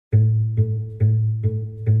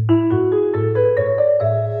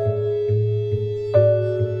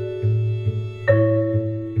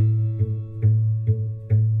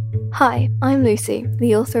Hi, I'm Lucy,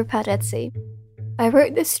 the author of Her Dead Sea. I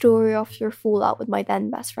wrote this story after a fallout with my then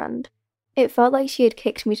best friend. It felt like she had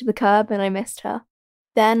kicked me to the curb and I missed her.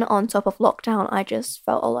 Then, on top of lockdown, I just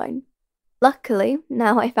felt alone. Luckily,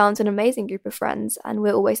 now I found an amazing group of friends and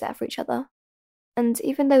we're always there for each other. And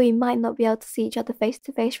even though we might not be able to see each other face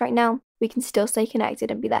to face right now, we can still stay connected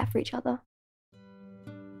and be there for each other.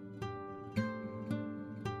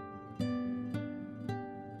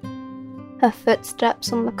 Her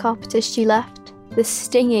footsteps on the carpet as she left, the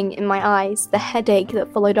stinging in my eyes, the headache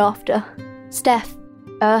that followed after. Steph.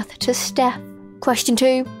 Earth to Steph. Question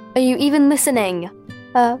 2. Are you even listening?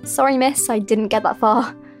 Sorry miss, I didn't get that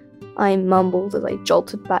far. I mumbled as I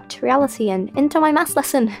jolted back to reality and into my maths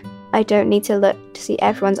lesson. I don't need to look to see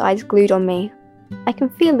everyone's eyes glued on me. I can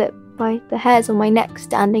feel it by the hairs on my neck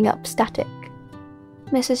standing up static.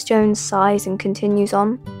 Mrs. Jones sighs and continues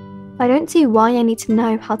on. I don't see why I need to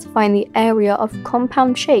know how to find the area of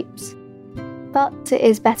compound shapes. But it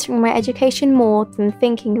is bettering my education more than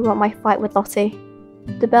thinking about my fight with Lottie.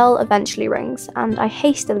 The bell eventually rings, and I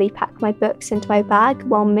hastily pack my books into my bag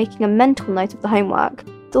while making a mental note of the homework.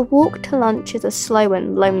 The walk to lunch is a slow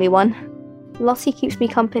and lonely one. Lottie keeps me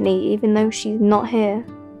company even though she's not here.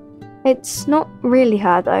 It's not really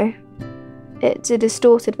her though. It's a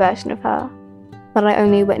distorted version of her, but I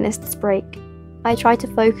only witnessed this break. I try to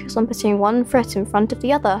focus on putting one foot in front of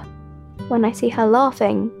the other when I see her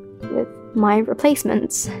laughing with my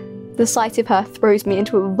replacements. The sight of her throws me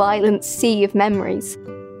into a violent sea of memories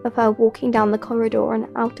of her walking down the corridor and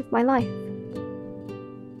out of my life.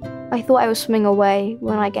 I thought I was swimming away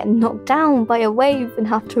when I get knocked down by a wave and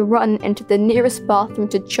have to run into the nearest bathroom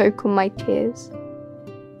to choke on my tears.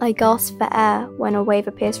 I gasp for air when a wave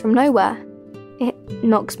appears from nowhere. It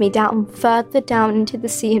knocks me down, further down into the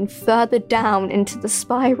sea and further down into the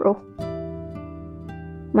spiral.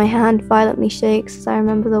 My hand violently shakes as I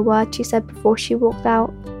remember the words she said before she walked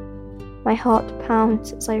out. My heart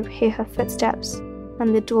pounds as I hear her footsteps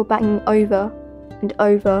and the door banging over and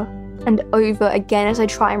over and over again as I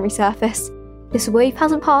try and resurface. This wave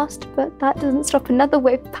hasn't passed, but that doesn't stop another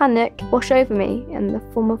wave of panic wash over me in the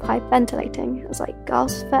form of hyperventilating as I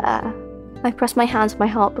gasp for air. I press my hand to my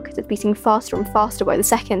heart because it's beating faster and faster by the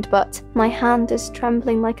second, but my hand is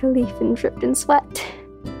trembling like a leaf and dripped in sweat.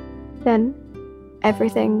 Then,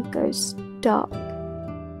 everything goes dark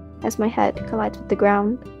as my head collides with the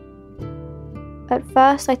ground. At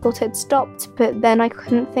first I thought it stopped, but then I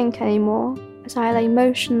couldn't think anymore as I lay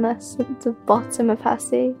motionless at the bottom of her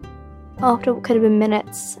sea. After what could have been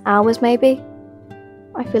minutes, hours maybe,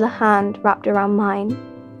 I feel a hand wrapped around mine.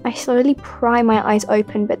 I slowly pry my eyes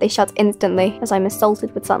open, but they shut instantly as I'm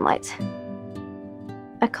assaulted with sunlight.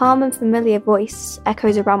 A calm and familiar voice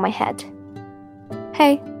echoes around my head.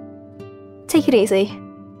 Hey, take it easy.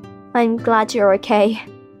 I'm glad you're okay.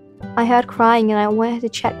 I heard crying and I wanted to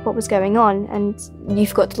check what was going on, and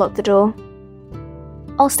you've got to lock the door.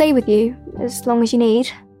 I'll stay with you, as long as you need.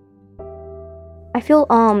 I feel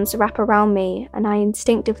arms wrap around me and I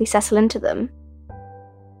instinctively settle into them.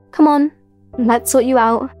 Come on. Let's sort you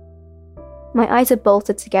out. My eyes are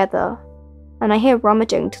bolted together, and I hear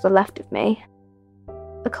rummaging to the left of me.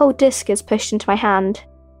 A cold disc is pushed into my hand.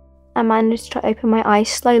 I manage to open my eyes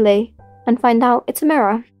slowly and find out it's a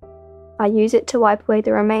mirror. I use it to wipe away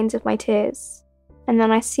the remains of my tears, and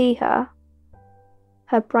then I see her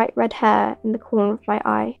bright red hair in the corner of my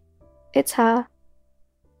eye. It's her.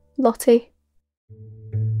 Lottie.